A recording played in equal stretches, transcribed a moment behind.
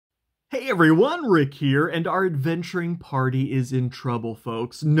Hey everyone, Rick here, and our adventuring party is in trouble,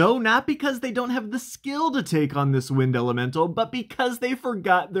 folks. No, not because they don't have the skill to take on this wind elemental, but because they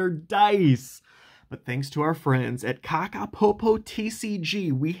forgot their dice. But thanks to our friends at Kakapopo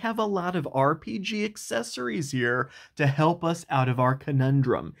TCG, we have a lot of RPG accessories here to help us out of our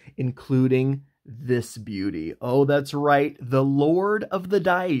conundrum, including this beauty. Oh, that's right, the Lord of the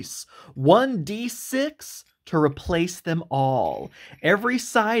Dice. 1d6 to replace them all. Every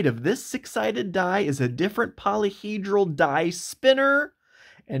side of this six-sided die is a different polyhedral die spinner.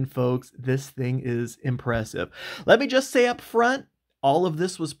 And folks, this thing is impressive. Let me just say up front, all of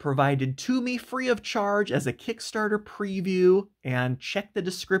this was provided to me free of charge as a Kickstarter preview, and check the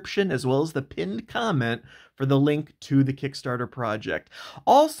description as well as the pinned comment for the link to the Kickstarter project.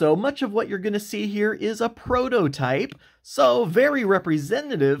 Also, much of what you're going to see here is a prototype, so very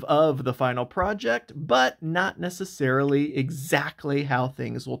representative of the final project, but not necessarily exactly how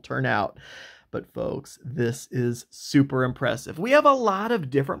things will turn out. But folks, this is super impressive. We have a lot of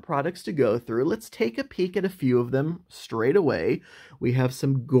different products to go through. Let's take a peek at a few of them straight away. We have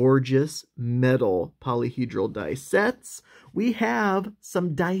some gorgeous metal polyhedral dice sets. We have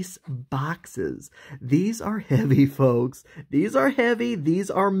some dice boxes. These are heavy, folks. These are heavy. These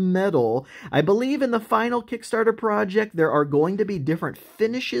are metal. I believe in the final Kickstarter project, there are going to be different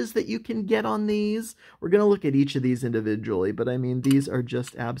finishes that you can get on these. We're going to look at each of these individually, but I mean, these are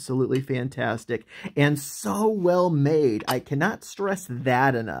just absolutely fantastic and so well made. I cannot stress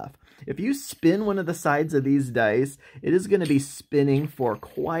that enough. If you spin one of the sides of these dice, it is going to be spinning for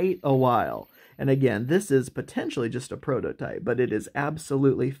quite a while. And again, this is potentially just a prototype, but it is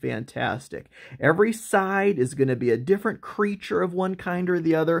absolutely fantastic. Every side is going to be a different creature of one kind or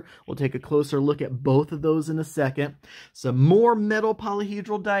the other. We'll take a closer look at both of those in a second. Some more metal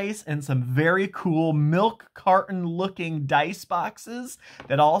polyhedral dice and some very cool milk carton looking dice boxes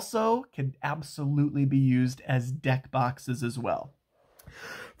that also can absolutely be used as deck boxes as well.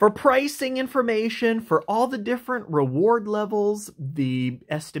 For pricing information, for all the different reward levels, the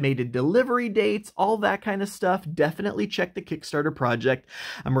estimated delivery dates, all that kind of stuff, definitely check the Kickstarter project.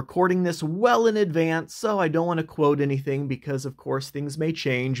 I'm recording this well in advance, so I don't want to quote anything because, of course, things may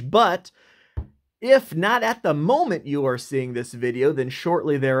change. But if not at the moment you are seeing this video, then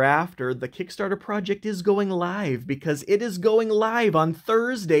shortly thereafter, the Kickstarter project is going live, because it is going live on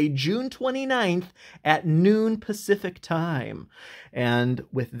Thursday, June 29th at noon Pacific time. And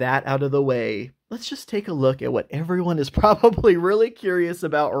with that out of the way, let's just take a look at what everyone is probably really curious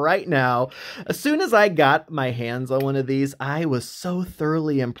about right now. As soon as I got my hands on one of these, I was so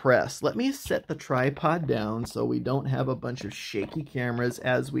thoroughly impressed. Let me set the tripod down so we don't have a bunch of shaky cameras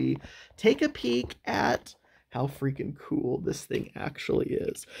as we take a peek at how freaking cool this thing actually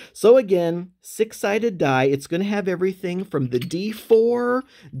is. So again, six-sided die. It's going to have everything from the D4,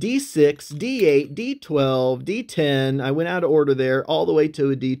 D6, D8, D12, D10. I went out of order there, all the way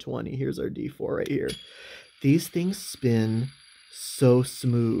to a D20. Here's our D4 right here. These things spin so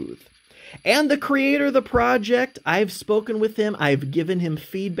smooth. And the creator of the project, I've spoken with him. I've given him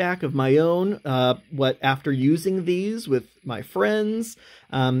feedback of my own, after using these with my friends,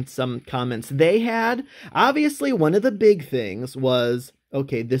 some comments they had. Obviously, one of the big things was,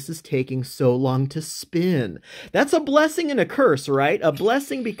 okay, this is taking so long to spin. That's a blessing and a curse, right? A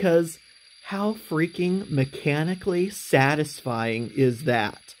blessing because how freaking mechanically satisfying is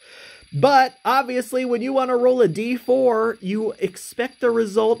that? But obviously, when you want to roll a D4, you expect the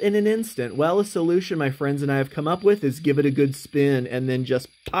result in an instant. Well, a solution my friends and I have come up with is give it a good spin and then just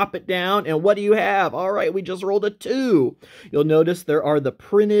pop it down. And what do you have? All right, we just rolled a 2. You'll notice there are the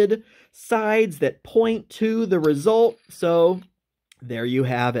printed sides that point to the result. So there you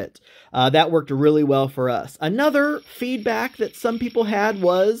have it. That worked really well for us. Another feedback that some people had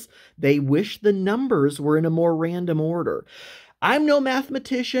was they wish the numbers were in a more random order. I'm no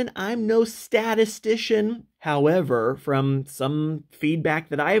mathematician, I'm no statistician. However, from some feedback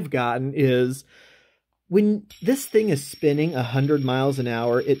that I've gotten is when this thing is spinning 100 miles an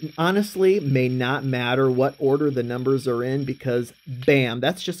hour, it honestly may not matter what order the numbers are in, because bam,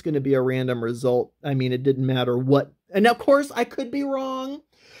 that's just going to be a random result. I mean, it didn't matter what. And of course, I could be wrong.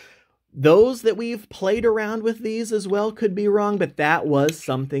 Those that we've played around with these as well could be wrong, but that was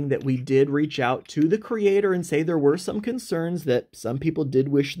something that we did reach out to the creator and say there were some concerns that some people did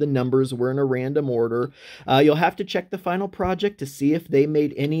wish the numbers were in a random order. You'll have to check the final project to see if they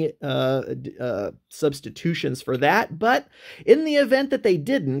made any substitutions for that, but in the event that they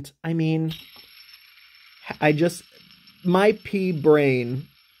didn't, I mean, my pea brain,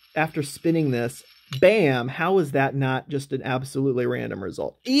 after spinning this, bam, how is that not just an absolutely random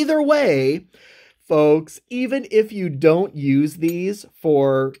result? Either way, Folks, even if you don't use these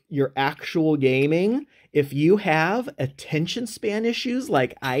for your actual gaming, if you have attention span issues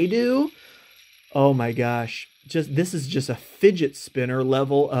like I do, oh my gosh, this is just a fidget spinner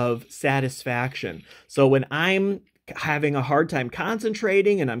level of satisfaction. So when I'm having a hard time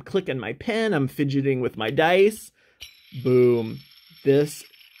concentrating and I'm clicking my pen, I'm fidgeting with my dice, boom, this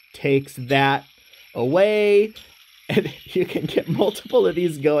takes that away. And you can get multiple of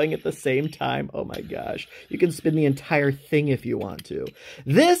these going at the same time. Oh my gosh. You can spin the entire thing if you want to.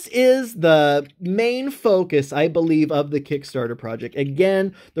 This is the main focus, I believe, of the Kickstarter project.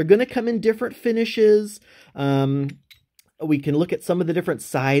 Again, they're going to come in different finishes. We can look at some of the different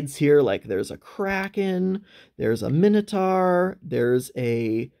sides here. Like there's a Kraken, there's a Minotaur, there's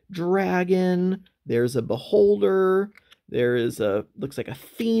a Dragon, there's a Beholder, there is looks like a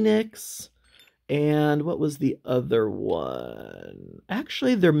Phoenix. And what was the other one?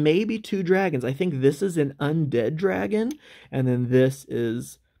 Actually, there may be two dragons. I think this is an undead dragon, and then this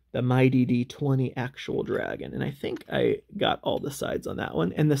is the Mighty D20 actual dragon. And I think I got all the sides on that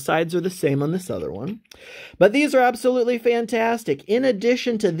one, and the sides are the same on this other one. But these are absolutely fantastic. In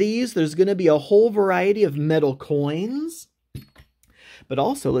addition to these, there's going to be a whole variety of metal coins. But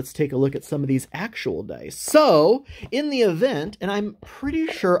also, let's take a look at some of these actual dice. So, in the event, and I'm pretty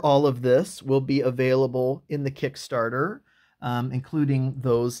sure all of this will be available in the Kickstarter, including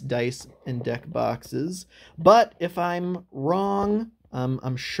those dice and deck boxes. But if I'm wrong,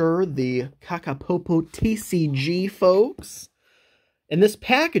 I'm sure the Kakapopo TCG folks. And this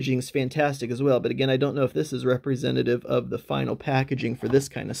packaging is fantastic as well. But again, I don't know if this is representative of the final packaging for this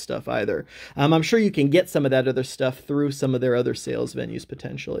kind of stuff either. I'm sure you can get some of that other stuff through some of their other sales venues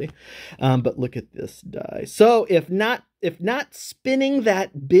potentially. But look at this die. So if not spinning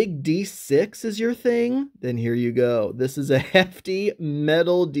that big D6 is your thing, then here you go. This is a hefty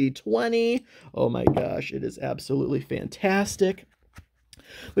metal D20. Oh my gosh, it is absolutely fantastic.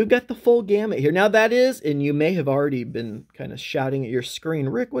 We've got the full gamut here. Now that is, and you may have already been kind of shouting at your screen,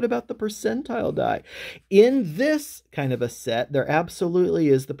 Rick, what about the percentile die? In this kind of a set, there absolutely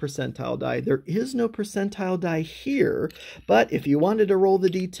is the percentile die. There is no percentile die here, but if you wanted to roll the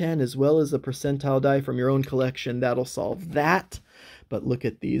D10 as well as the percentile die from your own collection, that'll solve that. But look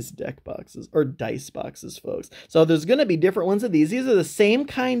at these deck boxes, or dice boxes, folks. So there's going to be different ones of these. These are the same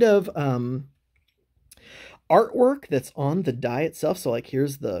kind of artwork that's on the die itself. So like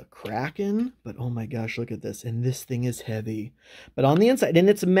here's the Kraken, but oh my gosh, look at this. And this thing is heavy. But on the inside, and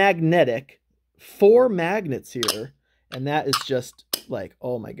it's magnetic, 4 magnets here. And that is just like,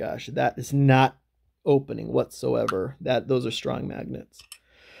 oh my gosh, that is not opening whatsoever. Those are strong magnets.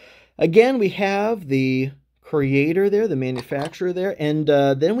 Again, we have the creator there, the manufacturer there, and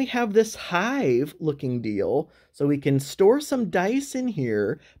then we have this hive looking deal. So we can store some dice in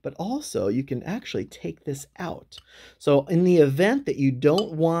here, but also you can actually take this out. So in the event that you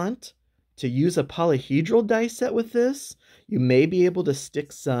don't want to use a polyhedral dice set with this, you may be able to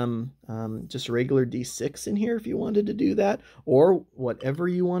stick some just regular D6 in here if you wanted to do that, or whatever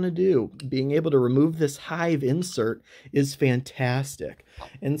you want to do. Being able to remove this hive insert is fantastic.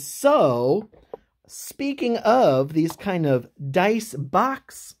 And so, speaking of these kind of dice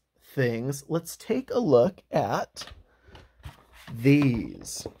box things, let's take a look at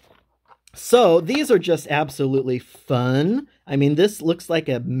these. So these are just absolutely fun. I mean, this looks like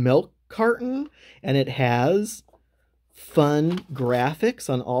a milk carton, and it has fun graphics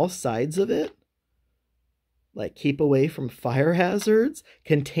on all sides of it. Like keep away from fire hazards,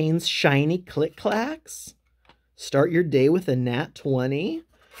 contains shiny click clacks, start your day with a nat 20.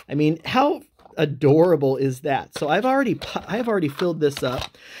 I mean, how adorable is that? So I've already filled this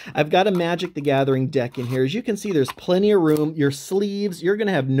up. I've got a Magic the Gathering deck in here. As you can see, there's plenty of room. Your sleeves, you're going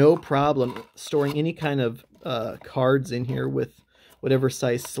to have no problem storing any kind of cards in here with whatever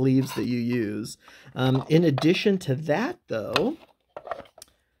size sleeves that you use. In addition to that, though,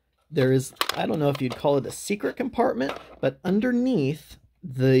 there is, I don't know if you'd call it a secret compartment, but underneath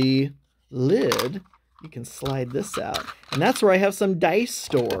the lid, you can slide this out. And that's where I have some dice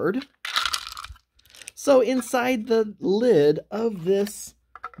stored. So inside the lid of this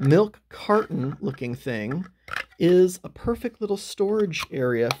milk carton looking thing is a perfect little storage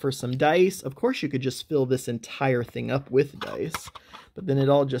area for some dice. Of course, you could just fill this entire thing up with dice, but then it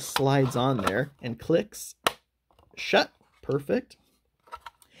all just slides on there and clicks shut. Perfect.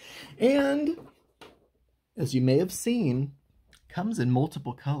 And as you may have seen, comes in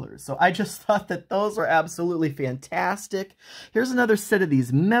multiple colors. So I just thought that those are absolutely fantastic. Here's another set of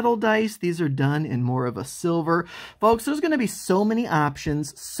these metal dice. These are done in more of a silver. Folks, there's going to be so many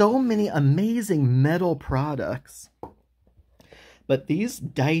options, so many amazing metal products. But these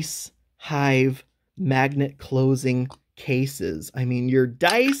dice hive magnet closing cases. I mean, your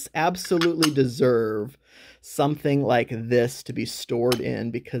dice absolutely deserve something like this to be stored in,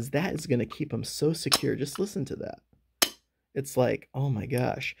 because that is going to keep them so secure. Just listen to that. It's like, oh my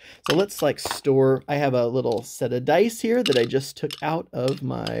gosh. So let's like store, I have a little set of dice here that I just took out of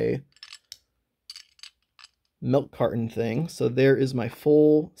my milk carton thing. So there is my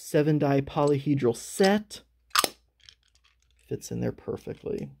full 7-die polyhedral set. Fits in there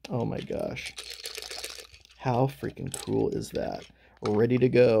perfectly. Oh my gosh. How freaking cool is that? Ready to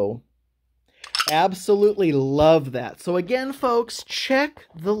go. Absolutely love that. So again, folks, check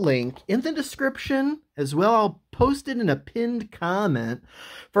the link in the description as well. I'll post it in a pinned comment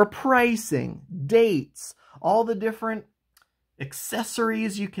for pricing, dates, all the different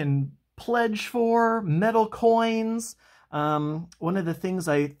accessories you can pledge for, metal coins. One of the things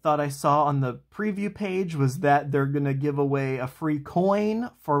I thought I saw on the preview page was that they're going to give away a free coin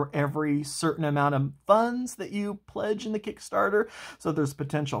for every certain amount of funds that you pledge in the Kickstarter. So there's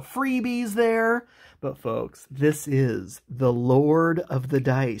potential freebies there. But folks, this is the Lord of the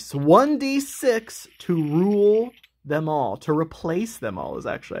Dice. 1d6 to rule them all, to replace them all is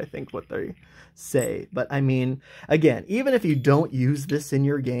actually, I think, what they say. But I mean, again, even if you don't use this in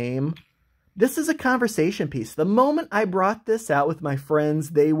your game, this is a conversation piece. The moment I brought this out with my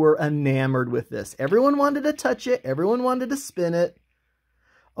friends, they were enamored with this. Everyone wanted to touch it. Everyone wanted to spin it.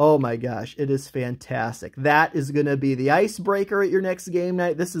 Oh my gosh, it is fantastic. That is going to be the icebreaker at your next game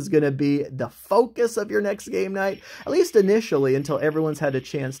night. This is going to be the focus of your next game night, at least initially, until everyone's had a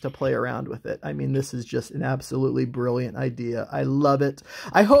chance to play around with it. I mean, this is just an absolutely brilliant idea. I love it.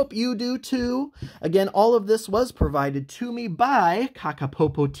 I hope you do too. Again, all of this was provided to me by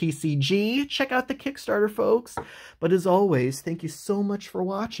Kakapopo TCG. Check out the Kickstarter, folks. But as always, thank you so much for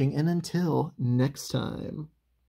watching, and until next time.